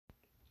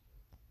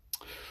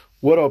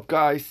What up,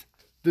 guys?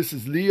 This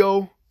is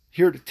Leo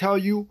here to tell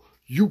you,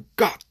 you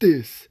got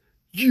this.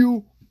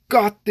 You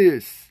got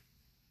this.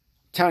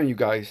 I'm telling you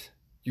guys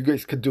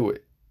could do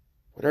it.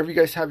 Whatever you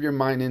guys have your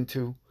mind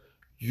into,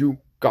 you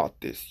got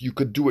this. You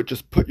could do it.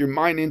 Just put your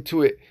mind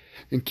into it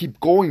and keep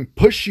going,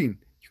 pushing.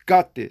 You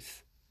got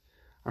this.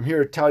 I'm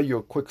here to tell you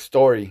a quick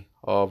story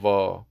of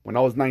when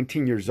I was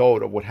 19 years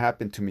old of what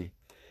happened to me.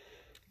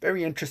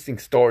 Very interesting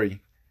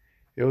story.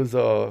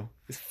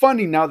 It's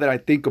funny now that I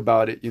think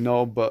about it,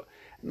 but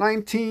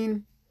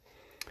 19,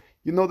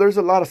 there's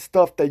a lot of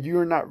stuff that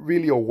you're not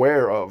really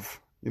aware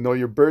of.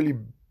 You're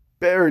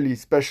barely,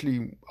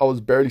 especially I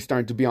was barely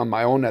starting to be on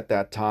my own at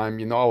that time.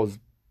 I was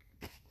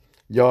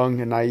young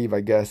and naive,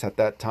 I guess, at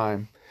that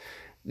time.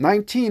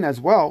 19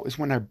 as well is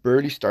when I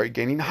barely started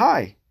getting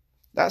high.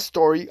 That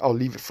story, I'll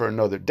leave it for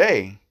another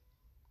day.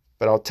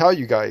 But I'll tell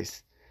you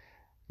guys,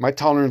 my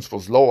tolerance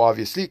was low,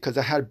 obviously, because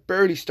I had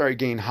barely started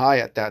getting high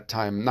at that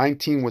time.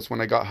 19 was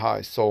when I got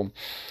high. And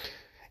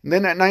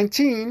then at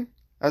 19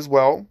 as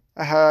well,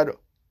 I had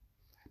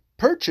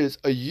purchased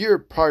a year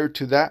prior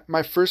to that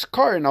my first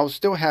car, and I was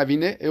still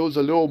having it. It was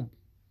a little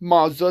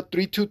Mazda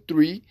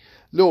 323,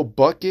 little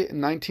bucket,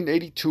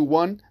 1982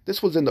 one.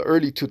 This was in the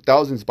early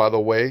 2000s, by the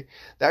way.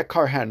 That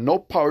car had no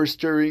power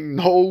steering,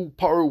 no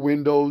power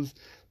windows,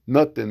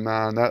 nothing,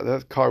 man.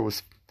 That car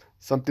was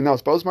something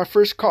else. But it was my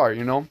first car,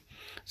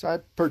 So I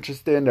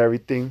purchased it and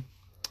everything.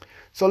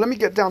 So let me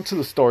get down to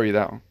the story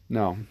now.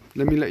 Now,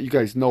 let me let you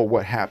guys know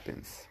what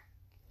happens.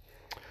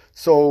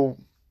 So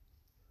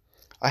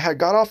I had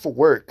got off of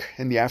work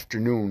in the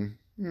afternoon.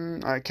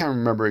 I can't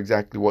remember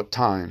exactly what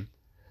time.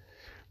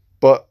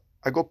 But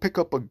I go pick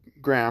up a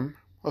gram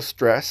of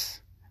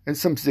stress and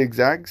some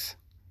zigzags,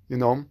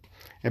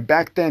 And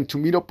back then, to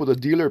meet up with a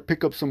dealer,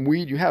 pick up some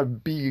weed, you had to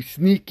be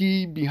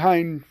sneaky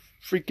behind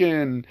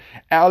freaking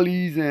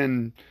alleys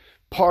and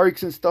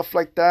parks and stuff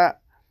like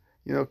that.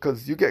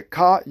 Because you get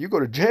caught, you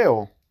go to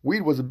jail.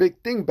 Weed was a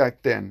big thing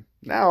back then.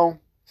 Now,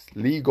 it's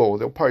legal.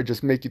 They'll probably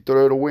just make you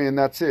throw it away and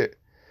that's it.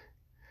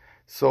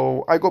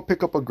 So I go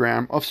pick up a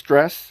gram of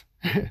stress.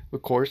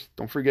 Of course,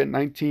 don't forget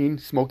 19,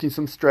 smoking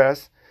some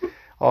stress.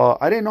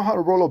 I didn't know how to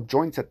roll up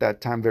joints at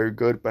that time very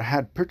good, but I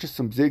had purchased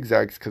some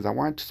zigzags because I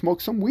wanted to smoke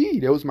some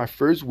weed. It was my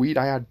first weed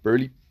I had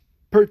barely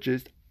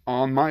purchased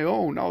on my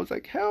own. I was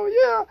like, hell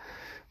yeah.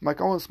 I'm like,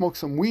 I want to smoke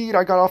some weed.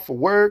 I got off of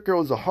work. It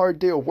was a hard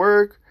day of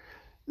work.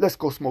 Let's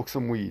go smoke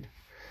some weed.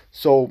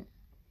 So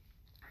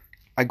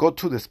I go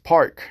to this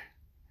park.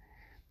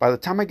 By the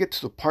time I get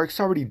to the park, it's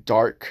already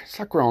dark. It's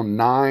like around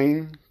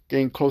 9,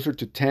 getting closer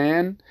to 10.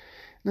 And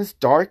it's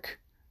dark.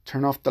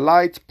 Turn off the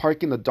lights,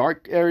 park in the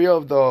dark area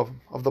of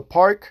the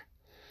park.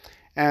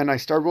 And I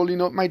start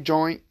rolling up my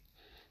joint.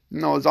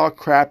 It's all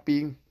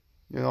crappy.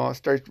 I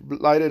start to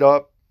light it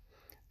up.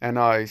 And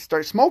I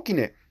start smoking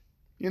it.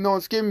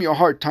 It's giving me a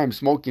hard time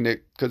smoking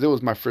it because it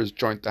was my first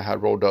joint that I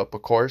had rolled up,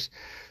 of course.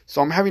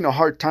 So I'm having a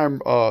hard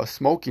time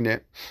smoking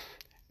it.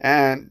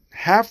 And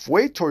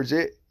halfway towards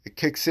it, it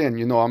kicks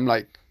in. I'm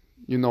like,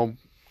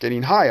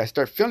 getting high. I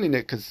start feeling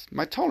it because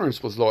my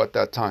tolerance was low at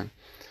that time.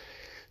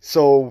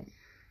 So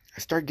I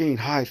start getting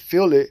high,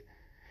 feel it,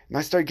 and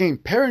I start getting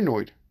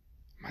paranoid.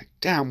 I'm like,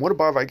 damn, what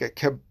about if I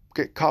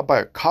get caught by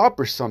a cop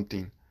or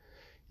something?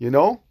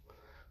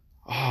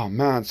 Oh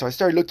man, so I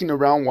started looking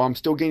around while I'm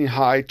still getting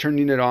high,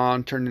 turning it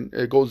on,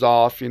 it goes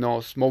off,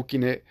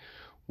 smoking it.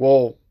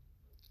 Well,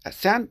 at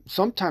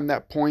sometime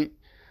that point,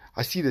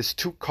 I see this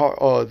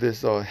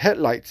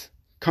headlights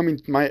coming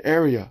to my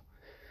area.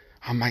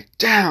 I'm like,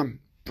 damn,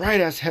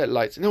 bright ass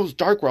headlights. And it was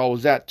dark where I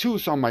was at too,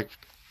 so I'm like,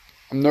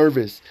 I'm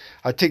nervous.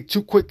 I take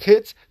 2 quick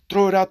hits,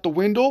 throw it out the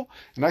window,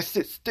 and I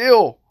sit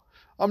still.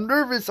 I'm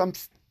nervous. I'm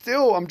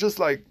just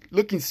like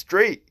looking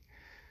straight.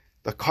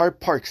 The car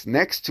parks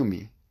next to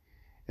me.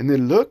 And it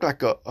looked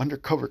like a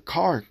undercover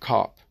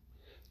cop.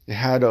 It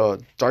had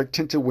dark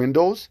tinted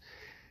windows.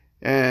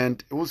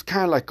 And it was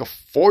kind of like a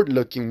Ford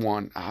looking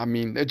one. I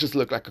mean, it just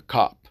looked like a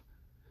cop.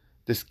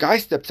 This guy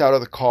steps out of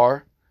the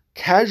car,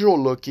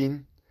 casual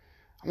looking.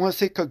 I want to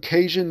say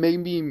Caucasian,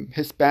 maybe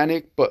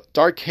Hispanic, but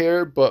dark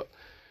hair, but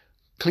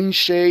clean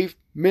shave,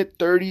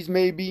 mid-30s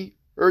maybe,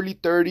 early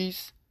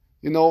 30s,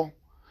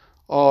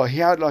 He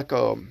had like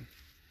a,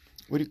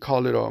 what do you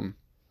call it,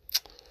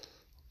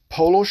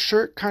 polo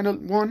shirt kind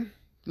of one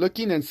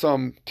looking, and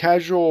some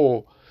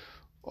casual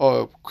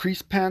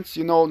crease pants,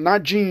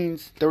 not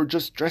jeans. They were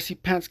just dressy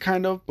pants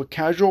kind of, but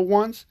casual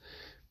ones.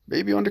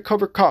 Maybe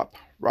undercover cop,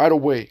 right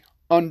away,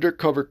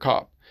 undercover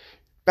cop.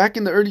 Back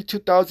in the early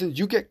 2000s,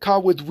 you get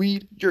caught with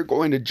weed, you're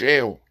going to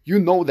jail. You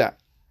know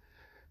that.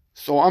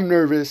 So I'm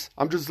nervous.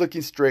 I'm just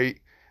looking straight.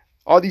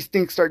 All these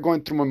things start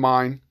going through my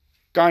mind.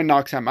 Guy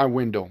knocks at my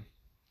window.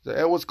 I say,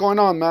 hey, what's going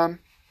on, man?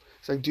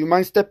 He's like, do you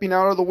mind stepping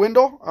out of the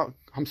window? Oh,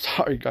 I'm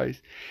sorry,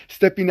 guys.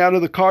 Stepping out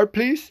of the car,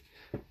 please?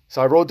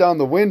 So I rolled down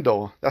the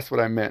window. That's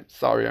what I meant.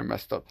 Sorry, I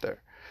messed up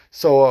there.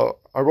 So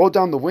I rolled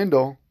down the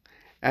window,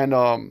 and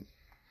I'm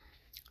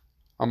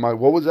like,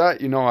 what was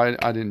that?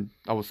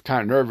 I was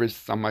kind of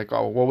nervous. I'm like,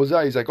 oh, what was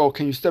that? He's like, oh,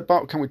 can you step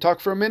out? Can we talk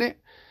for a minute?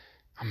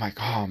 I'm like,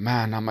 oh,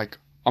 man.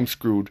 I'm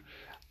screwed.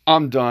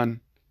 I'm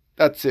done.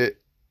 That's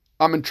it.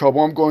 I'm in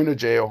trouble. I'm going to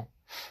jail.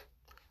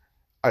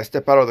 I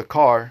step out of the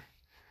car,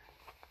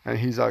 and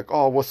he's like,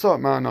 oh, what's up,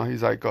 man?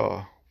 He's like,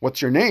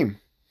 what's your name?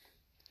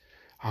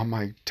 I'm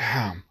like,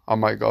 damn.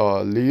 I'm like,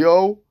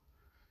 Leo.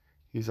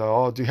 He's like,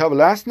 oh, do you have a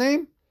last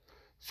name?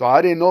 So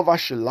I didn't know if I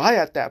should lie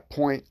at that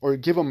point or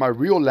give him my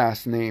real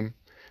last name.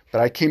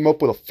 But I came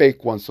up with a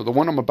fake one. So the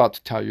one I'm about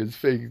to tell you is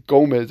fake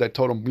Gomez. I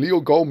told him Leo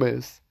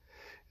Gomez.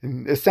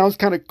 And it sounds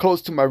kind of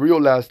close to my real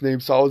last name.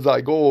 So I was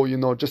like,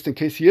 oh, just in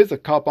case he is a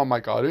cop, I'm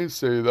like, I didn't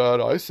say that.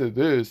 I said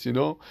this,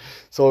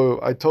 So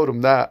I told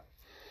him that.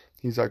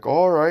 He's like,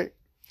 all right.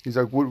 He's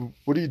like,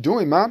 what are you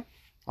doing, man?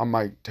 I'm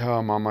like,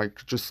 damn. I'm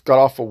like, just got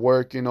off of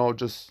work,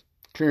 just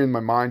clearing my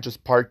mind,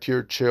 just parked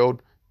here,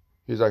 chilled.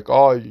 He's like,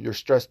 oh, you're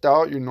stressed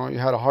out? You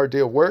had a hard day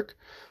of work?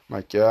 I'm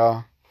like,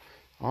 yeah.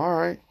 All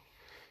right.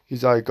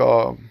 He's like,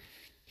 are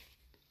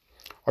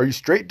you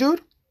straight,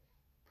 dude?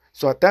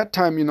 So at that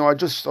time, I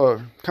just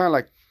kind of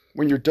like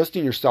when you're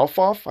dusting yourself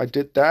off, I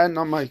did that. And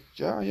I'm like,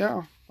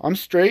 yeah, I'm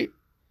straight.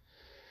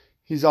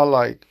 He's all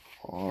like,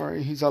 all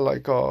right. He's all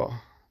like, no,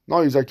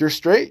 he's like, you're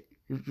straight?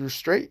 You're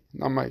straight?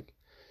 And I'm like,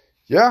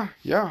 yeah,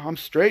 I'm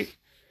straight.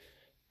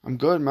 I'm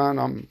good, man.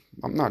 I'm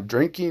not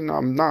drinking.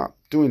 I'm not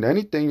doing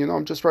anything.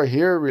 I'm just right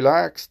here,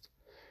 relaxed.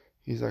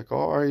 He's like,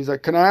 all right. He's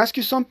like, can I ask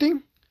you something?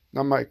 And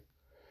I'm like,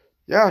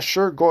 yeah,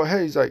 sure, go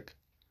ahead. He's like,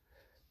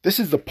 this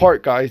is the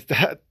part, guys,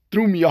 that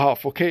threw me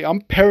off, okay?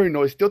 I'm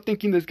paranoid, still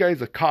thinking this guy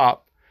is a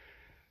cop.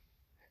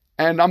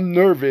 And I'm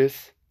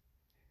nervous.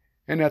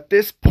 And at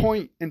this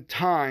point in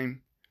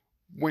time,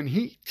 when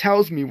he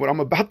tells me what I'm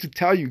about to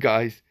tell you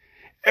guys,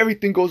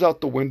 everything goes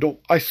out the window.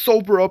 I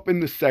sober up in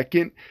the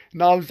second.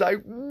 And I was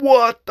like,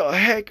 what the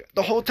heck?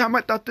 The whole time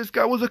I thought this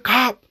guy was a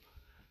cop.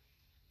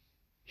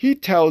 He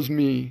tells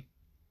me,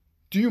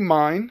 do you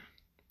mind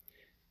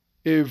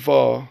if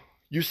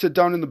you sit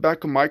down in the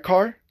back of my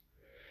car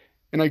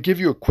and I give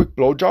you a quick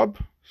blowjob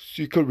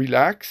so you could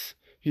relax?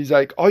 He's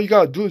like, all you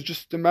gotta do is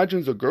just imagine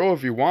it's a girl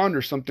if you want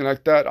or something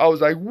like that. I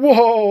was like,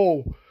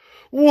 whoa.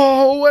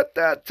 At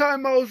that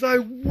time, I was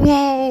like,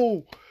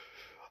 whoa.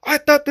 I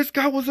thought this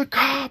guy was a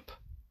cop.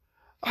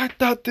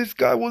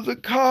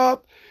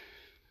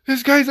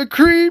 This guy's a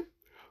creep.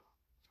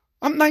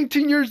 I'm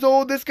 19 years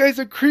old. This guy's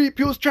a creep.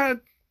 He was trying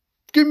to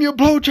give me a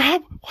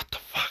blowjob. What the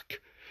fuck?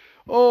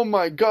 Oh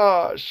my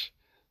gosh.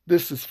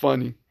 This is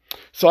funny.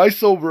 So I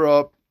sober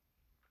up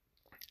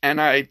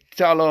and I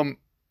tell him,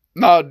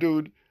 nah,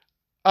 dude,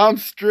 I'm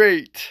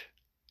straight.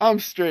 I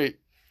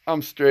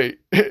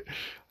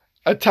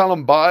tell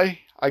him bye.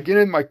 I get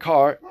in my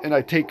car and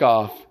I take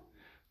off.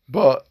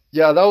 But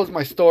yeah, that was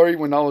my story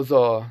when I was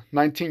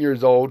 19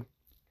 years old.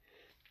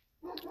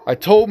 I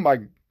told my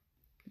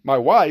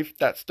wife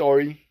that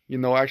story.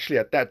 Actually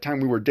at that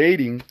time we were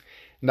dating.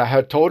 And I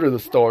had told her the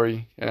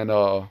story. And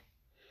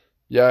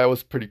yeah, it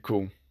was pretty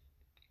cool.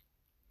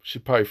 She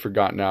probably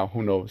forgot now.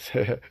 Who knows?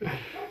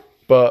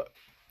 But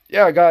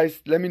yeah,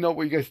 guys, let me know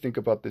what you guys think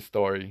about this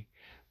story.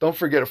 Don't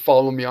forget to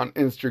follow me on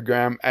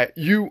Instagram at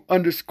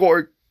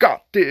you_got_this.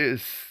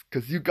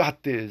 Because you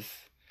got this.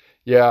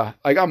 Yeah,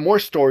 I got more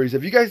stories.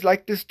 If you guys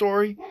like this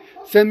story,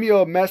 send me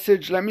a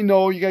message. Let me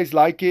know you guys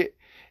like it.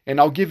 And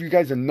I'll give you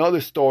guys another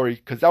story.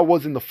 Because that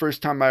wasn't the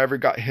first time I ever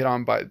got hit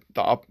on by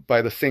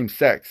the same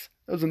sex.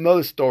 That was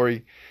another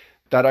story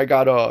that I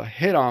got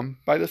hit on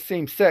by the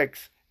same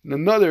sex. On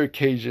another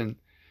occasion.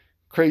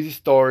 Crazy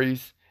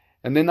stories.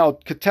 And then I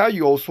could tell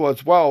you also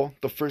as well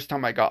the first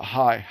time I got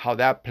high, how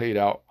that played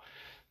out.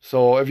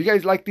 So if you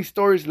guys like these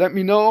stories, let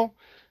me know.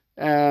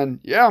 And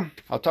yeah,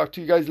 I'll talk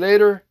to you guys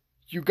later.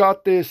 You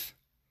got this.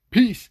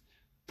 Peace.